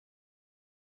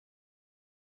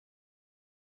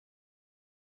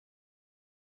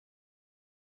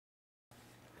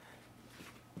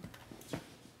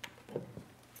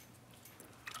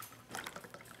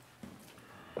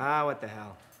Ah, what the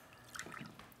hell.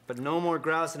 But no more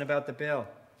grousing about the bill.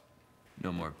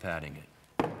 No more padding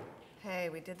it. Hey,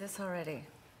 we did this already.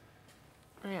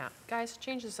 Yeah, guys,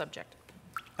 change the subject.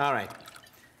 All right.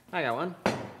 I got one.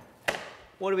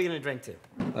 What are we gonna drink to?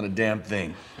 Not a damn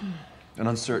thing. An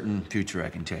uncertain future I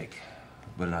can take,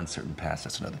 but an uncertain past,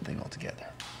 that's another thing altogether.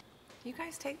 You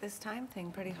guys take this time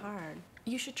thing pretty hard.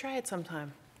 You should try it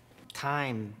sometime.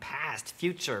 Time, past,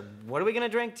 future. What are we gonna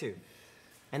drink to?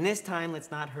 And this time,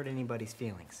 let's not hurt anybody's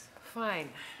feelings. Fine.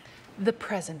 The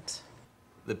present.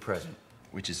 The present,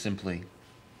 which is simply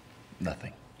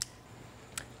nothing.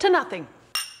 To nothing.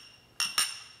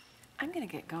 I'm gonna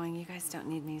get going. You guys don't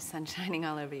need me sunshining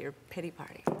all over your pity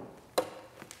party.